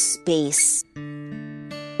horizontal space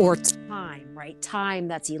or time, right? Time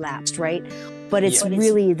that's elapsed, right? But it's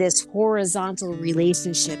really this horizontal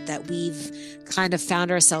relationship that we've kind of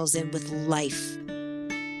found ourselves in with life.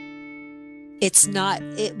 It's not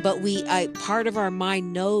it, but part of our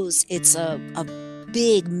mind knows it's a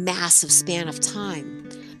big, massive span of time.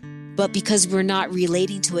 But because we're not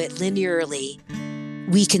relating to it linearly,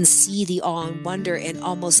 we can see the awe and wonder, and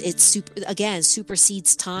almost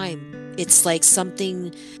supersedes time. It's like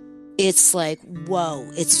something, it's like, whoa,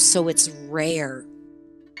 it's rare,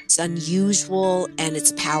 it's unusual, and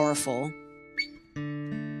it's powerful.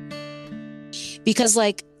 Because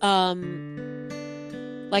like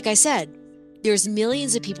I said, there's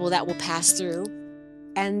millions of people that will pass through,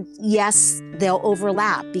 and yes, they'll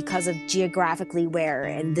overlap because of geographically where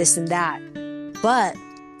and this and that. But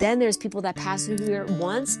then there's people that pass through here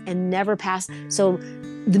once and never pass. So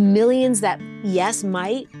the millions that, yes,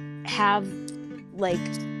 might have like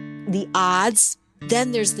the odds,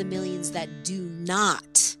 then there's the millions that do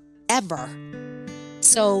not ever.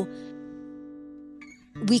 So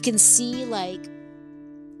we can see the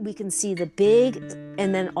big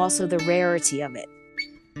and then also the rarity of it.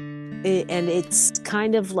 And it's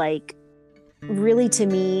kind of like, really, to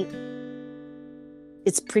me,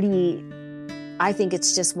 it's pretty, I think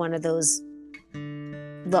it's just one of those,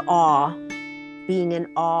 the awe, being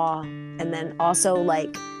in awe, and then also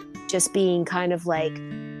like just being kind of like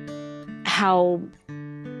how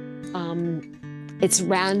it's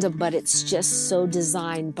random, but it's just so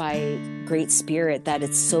designed by Great Spirit that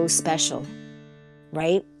it's so special,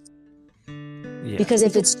 right? Yeah. Because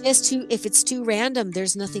if it's too random,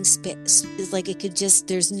 there's nothing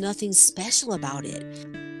there's nothing special about it.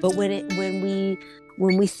 But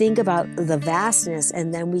when we think about the vastness,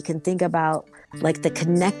 and then we can think about like the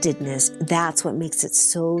connectedness, that's what makes it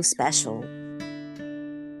so special.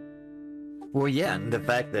 Well, yeah, and the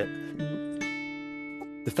fact that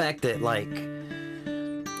like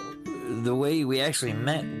the way we actually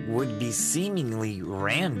met would be seemingly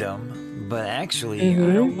random, but actually I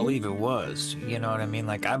don't believe it was. You know what I mean?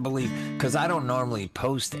 Like, I believe, because I don't normally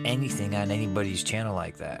post anything on anybody's channel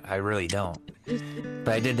like that. I really don't.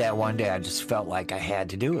 But I did that one day. I just felt like I had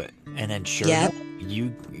to do it. And then sure enough,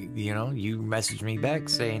 you messaged me back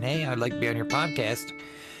saying, hey, I'd like to be on your podcast.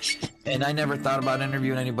 And I never thought about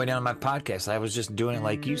interviewing anybody on my podcast. I was just doing it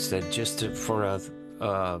like you said, just a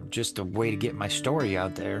way to get my story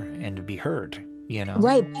out there and to be heard, you know?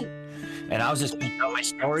 Right. And I was just going to tell my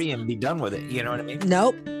story and be done with it. You know what I mean?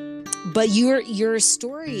 Nope. But your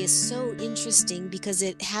story is so interesting because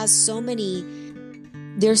it has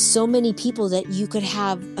there's so many people that you could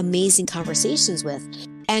have amazing conversations with.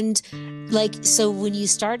 And like, so when you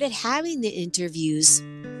started having the interviews,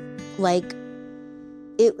 like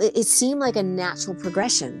it seemed like a natural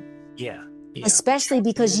progression. Yeah. Especially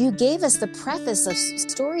because you gave us the preface of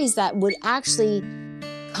stories that would actually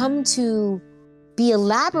come to be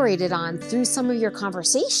elaborated on through some of your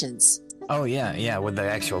conversations. Oh, yeah, with the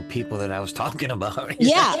actual people that I was talking about.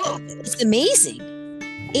 Yeah, it's amazing.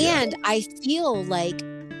 Yeah. And I feel like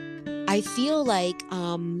I still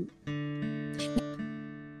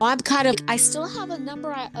have a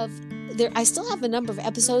number of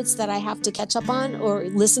episodes that I have to catch up on or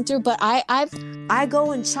listen through, but I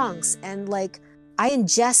go in chunks, and like I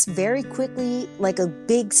ingest very quickly, like a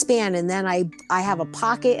big span, and then I have a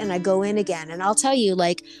pocket and I go in again. And I'll tell you,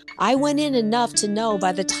 like, I went in enough to know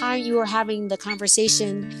by the time you were having the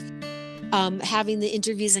conversation, having the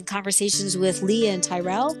interviews and conversations with Leah and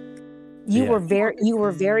Tyrell, you were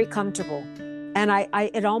very comfortable. And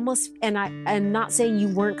I'm not saying you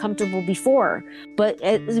weren't comfortable before, but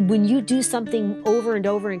when you do something over and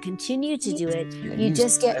over and continue to do it, you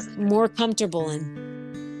just get more comfortable.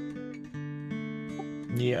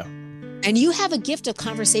 Yeah. And you have a gift of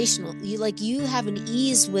conversational. You have an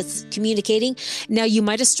ease with communicating. Now, you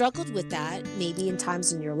might have struggled with that maybe in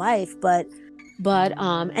times in your life, but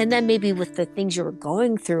and then maybe with the things you were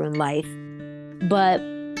going through in life. But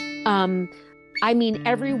I mean,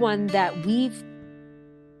 everyone that we've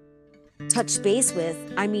touched base with,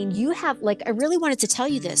 I mean, you have, like, I really wanted to tell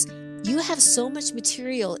you this. You have so much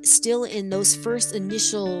material still in those first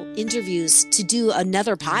initial interviews to do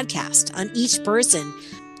another podcast on each person.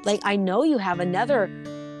 Like, I know you have another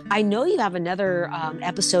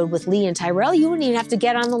episode with Lee and Tyrell. You wouldn't even have to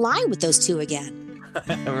get on the line with those two again.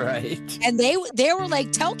 Right. And they were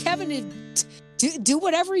like, tell Kevin to do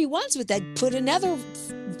whatever he wants with that. Put another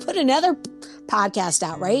podcast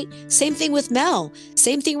out, right? Same thing with Mel.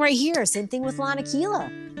 Same thing right here. Same thing with Lana Keela.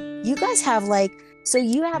 You guys have so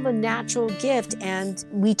you have a natural gift, and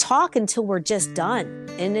we talk until we're just done.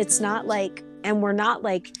 And it's not like, and we're not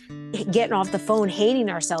like getting off the phone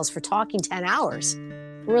hating ourselves for talking 10 hours.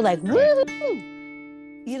 We're like, Right. woo!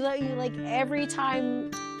 You like every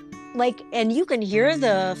time, like, and you can hear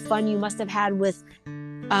the fun you must have had with,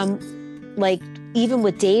 like even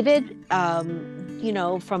with David,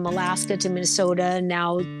 from Alaska to Minnesota,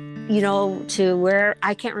 now, to where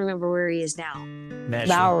I can't remember where he is now.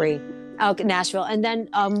 Nashville. Lowry, Nashville, and then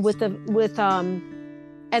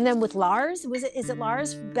and then with Lars, is it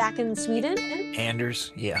Lars back in Sweden?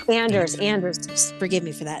 Anders, yeah. Anders. Forgive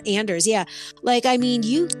me for that. Anders, yeah. Like, I mean,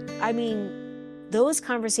 those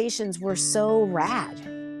conversations were so rad.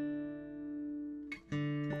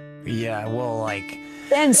 Yeah, well, like.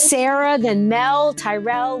 Then Sarah, then Mel,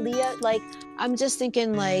 Tyrell, Leah. Like, I'm just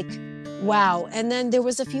thinking, like, wow. And then there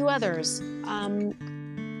was a few others.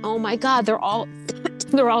 Oh my God, they're all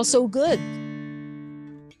so good.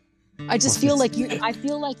 I just feel like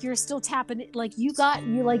you're still tapping it. Like you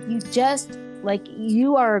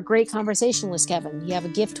are a great conversationalist, Kevin. You have a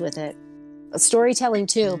gift with it. Storytelling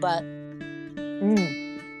too, but.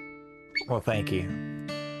 Well, thank you.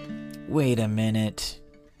 Wait a minute.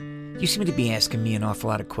 You seem to be asking me an awful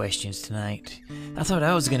lot of questions tonight. I thought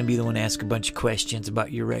I was going to be the one to ask a bunch of questions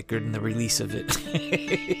about your record and the release of it.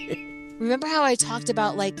 Remember how I talked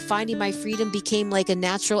about like Finding My Freedom became like a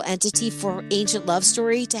natural entity for Ancient Love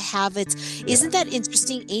Story to have its... Yeah. Isn't that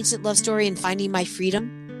interesting, Ancient Love Story and Finding My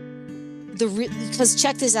Freedom? Because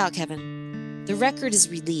check this out, Kevin. The record is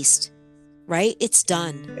released, right? It's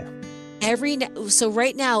done. Yeah. So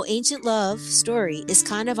right now, Ancient Love Story is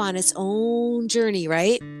kind of on its own journey,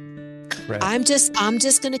 right? Right. I'm just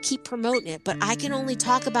going to keep promoting it, but I can only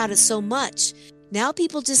talk about it so much. Now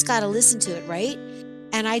people just got to listen to it, right?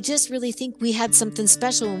 And I just really think we had something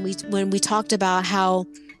special when we talked about how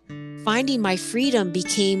Finding My Freedom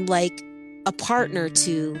became like a partner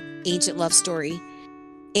to Ancient Love Story.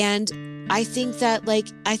 And I think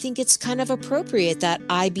it's kind of appropriate that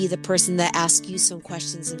I be the person that asks you some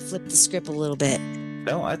questions and flip the script a little bit.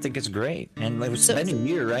 No, I think it's great. And it's been a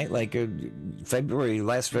year, right? Like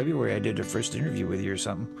last February, I did a first interview with you or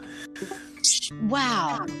something.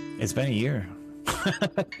 Wow. It's been a year.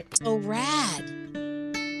 So rad.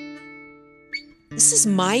 This is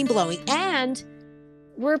mind-blowing. And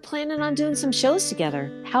we're planning on doing some shows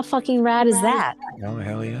together. How fucking rad is that? Oh,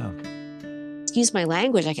 hell yeah. Excuse my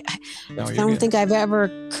language. I don't think I've ever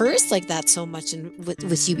cursed like that so much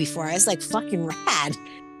with you before. I was like, fucking rad.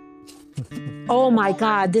 Oh my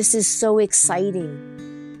God, this is so exciting.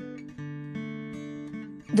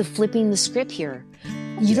 The flipping the script here.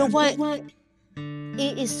 You know what?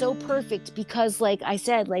 It is so perfect because, like I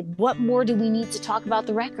said, like, what more do we need to talk about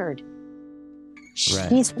the record? Right.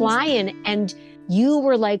 She's flying, and you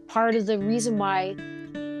were like part of the reason why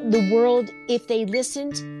the world, if they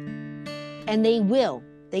listened, and they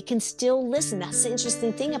can still listen. That's the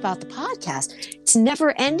interesting thing about the podcast. It's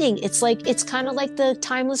never ending. It's kind of like the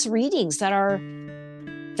timeless readings that our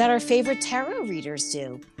favorite tarot readers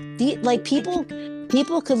do.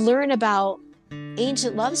 People could learn about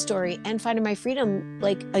Ancient Love Story and Finding My Freedom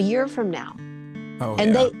like a year from now. Oh,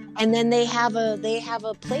 and yeah. then they have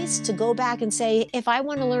a place to go back and say, if I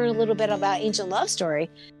want to learn a little bit about Ancient Love Story,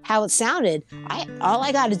 how it sounded, all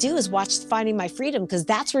I got to do is watch Finding My Freedom, because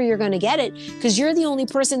that's where you're going to get it, because you're the only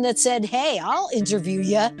person that said, hey, I'll interview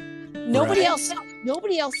you. Nobody else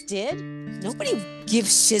did. Nobody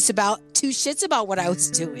gives two shits about what I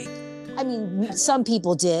was doing. I mean, some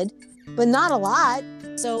people did, but not a lot.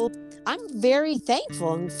 So I'm very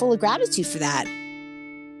thankful and full of gratitude for that.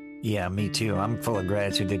 Yeah, me too. I'm full of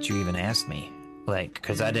gratitude that you even asked me. Like,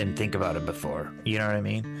 because I didn't think about it before. You know what I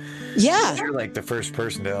mean? Yeah. You're like the first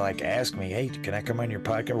person to like ask me, hey, can I come on your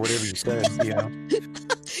podcast? Whatever you said, you know?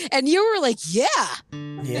 And you were like, yeah.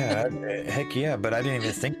 Yeah, heck yeah. But I didn't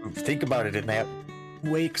even think about it in that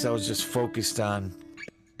way, because I was just focused on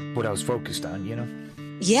what I was focused on, you know?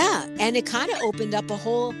 Yeah. And it kind of opened up a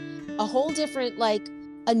whole different, like,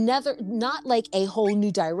 not like a whole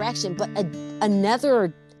new direction, but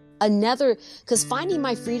another, because Finding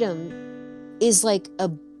My Freedom is like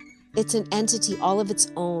it's an entity all of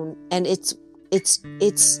its own, and it's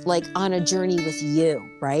like on a journey with you,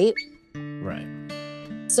 right? Right.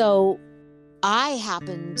 So I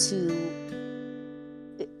happened to,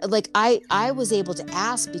 like, I was able to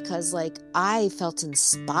ask because, like, I felt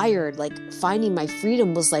inspired. Like, Finding My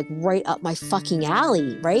Freedom was like right up my fucking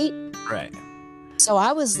alley, right? Right. So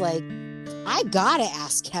I was like, I gotta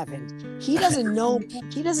ask Kevin. He doesn't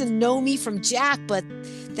know me from Jack, but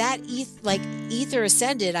that Ether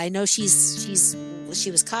Ascended. I know she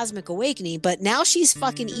was Cosmic Awakening, but now she's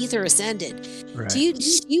fucking Ether Ascended. Right.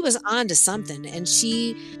 She was onto something, and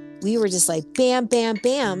we were just like bam, bam,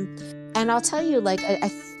 bam. And I'll tell you, like, I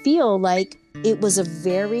feel like it was a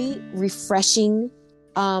very refreshing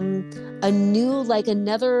a new, like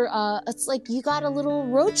another, it's like you got a little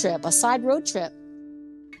road trip, a side road trip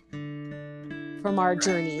from our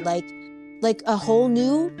journey, like a whole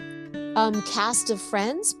new cast of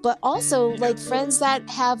friends, but also like friends that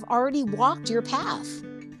have already walked your path.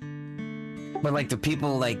 But like the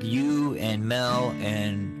people like you and Mel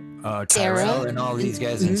and Sarah Tyrell and all these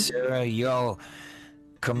guys mm-hmm. and Sarah, y'all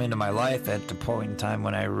come into my life at the point in time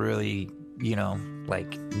when I really, you know,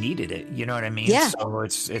 like needed it. You know what I mean? Yeah. So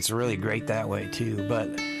it's really great that way too. But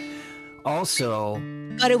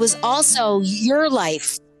it was also your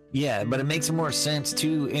life. Yeah, but it makes more sense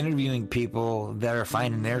too interviewing people that are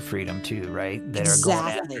finding their freedom too, right? That exactly. are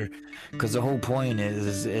going after, because the whole point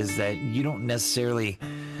is that you don't necessarily,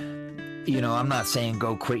 you know, I'm not saying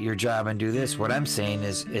go quit your job and do this. What I'm saying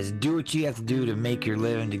is do what you have to do to make your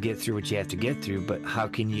living, to get through what you have to get through. But how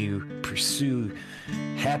can you pursue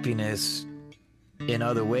happiness in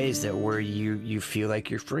other ways that where you feel like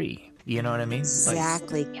you're free? You know what I mean?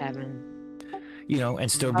 Exactly, like, Kevin. You know,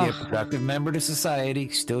 and still be a productive member to society,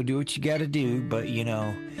 still do what you got to do, but you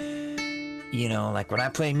know, like when I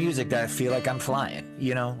play music, that I feel like I'm flying.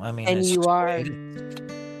 You know, I mean, and you are,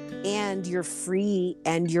 and you're free,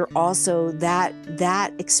 and you're also that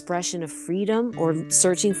expression of freedom or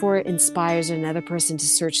searching for it inspires another person to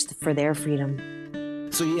search for their freedom.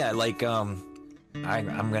 So yeah, like I'm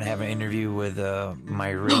gonna have an interview with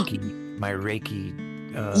my Reiki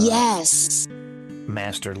yes,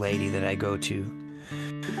 master lady that I go to.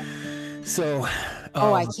 So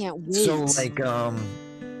I can't wait. So like I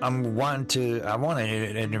want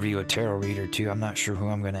to interview a tarot reader too. I'm not sure who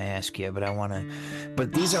I'm going to ask yet,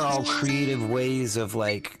 but these are all creative ways of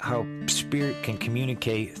like how spirit can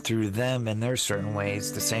communicate through them in their certain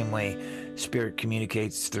ways, the same way spirit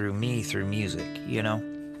communicates through me through music, you know?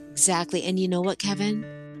 Exactly. And you know what, Kevin?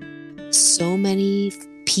 So many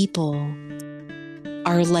people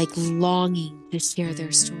are like longing to share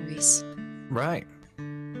their stories. Right.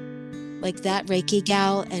 Like that Reiki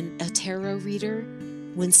gal and a tarot reader,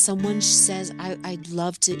 when someone says, I'd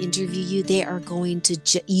love to interview you, they are going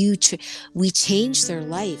to, we change their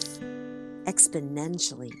life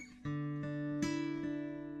exponentially.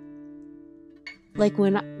 Like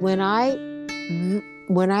when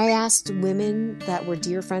I asked women that were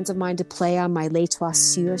dear friends of mine to play on my Les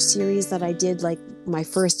Toisures series that I did like my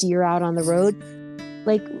first year out on the road,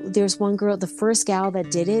 like there's one girl, the first gal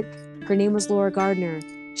that did it, her name was Laura Gardner.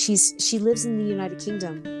 She lives in the United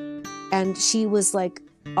Kingdom, and she was like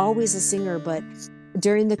always a singer, but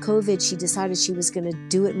during the COVID, she decided she was going to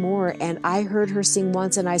do it more. And I heard her sing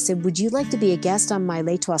once, and I said, "Would you like to be a guest on my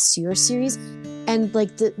Les Toisures series?" And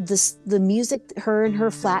like the music her and her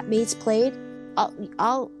flatmates played,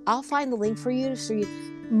 I'll find the link for you. So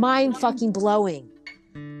mind fucking blowing.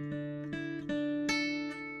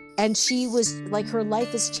 And she was like, her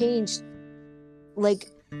life has changed. Like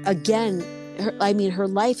again. Her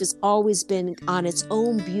life has always been on its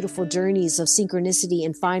own beautiful journeys of synchronicity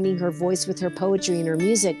and finding her voice with her poetry and her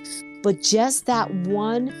music. But just that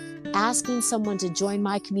one, asking someone to join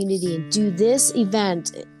my community and do this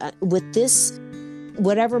event with this,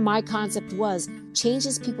 whatever my concept was,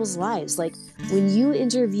 changes people's lives. Like when you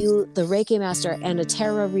interview the Reiki master and a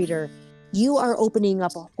tarot reader, you are opening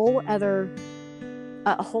up a whole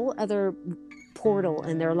other portal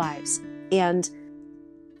in their lives. And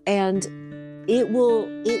it will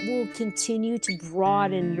continue to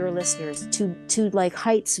broaden your listeners to like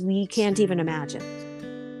heights we can't even imagine.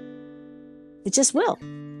 It just will.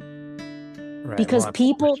 Right. Because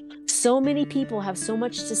so many people have so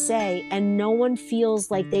much to say, and nobody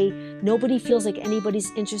feels like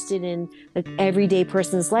anybody's interested in the everyday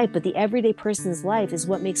person's life. But the everyday person's life is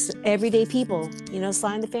what makes everyday people,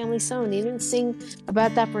 Sly and the Family Stone. You didn't sing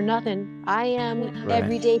about that for nothing. I am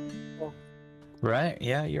everyday people. Right.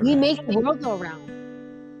 Yeah, we make the world go round.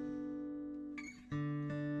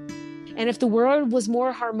 And if the world was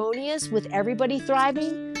more harmonious with everybody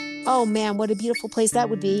thriving, oh man, what a beautiful place that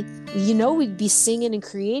would be. We'd be singing and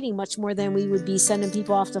creating much more than we would be sending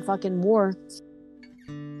people off to fucking war.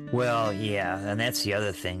 Well, yeah, and that's the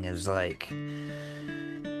other thing is like,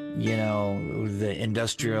 the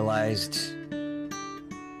industrialized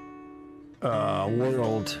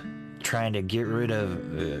world trying to get rid of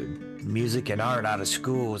music and art out of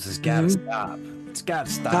schools has got to stop. It's got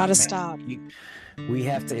to stop. Got to stop. We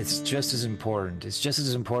have to. It's just as important. It's just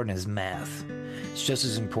as important as math. It's just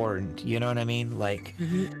as important. You know what I mean? Like,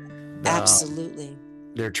 absolutely.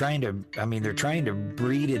 They're trying to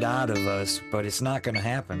breed it out of us, but it's not going to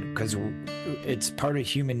happen because it's part of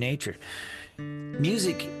human nature.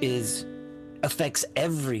 Music affects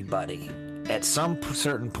everybody at some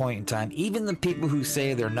certain point in time. Even the people who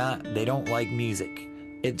say they don't like music.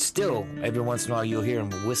 it's still, every once in a while, you'll hear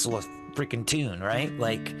them whistle a freaking tune, right?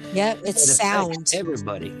 Like, Yep, it's it affects sound.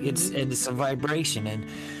 everybody. It's a vibration, and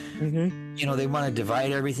they want to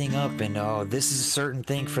divide everything up, and this is a certain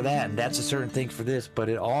thing for that, and that's a certain thing for this. But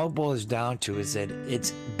it all boils down to is that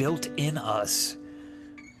it's built in us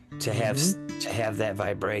to have that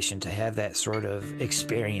vibration, to have that sort of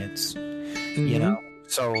experience,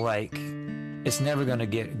 So like, it's never gonna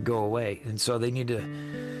go away, and so they need to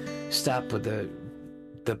stop with the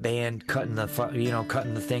band cutting the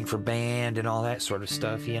thing for band and all that sort of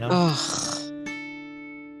stuff,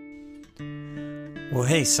 Well,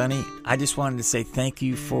 hey, Sunny, I just wanted to say thank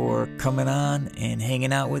you for coming on and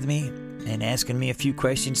hanging out with me and asking me a few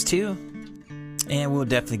questions too. And we'll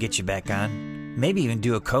definitely get you back on. Maybe even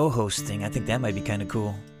do a co-host thing. I think that might be kind of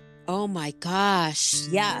cool. Oh my gosh.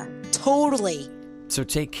 Yeah, totally. So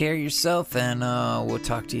take care of yourself, and we'll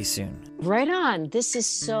talk to you soon. Right on. This is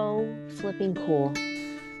so flipping cool.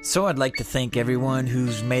 So I'd like to thank everyone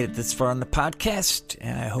who's made it this far on the podcast,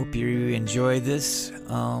 and I hope you enjoy this.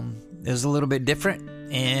 It was a little bit different,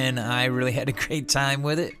 and I really had a great time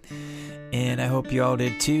with it, and I hope you all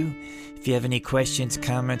did too. If you have any questions,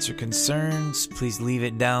 comments, or concerns, please leave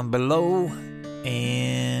it down below,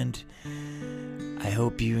 and I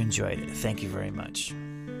hope you enjoyed it. Thank you very much.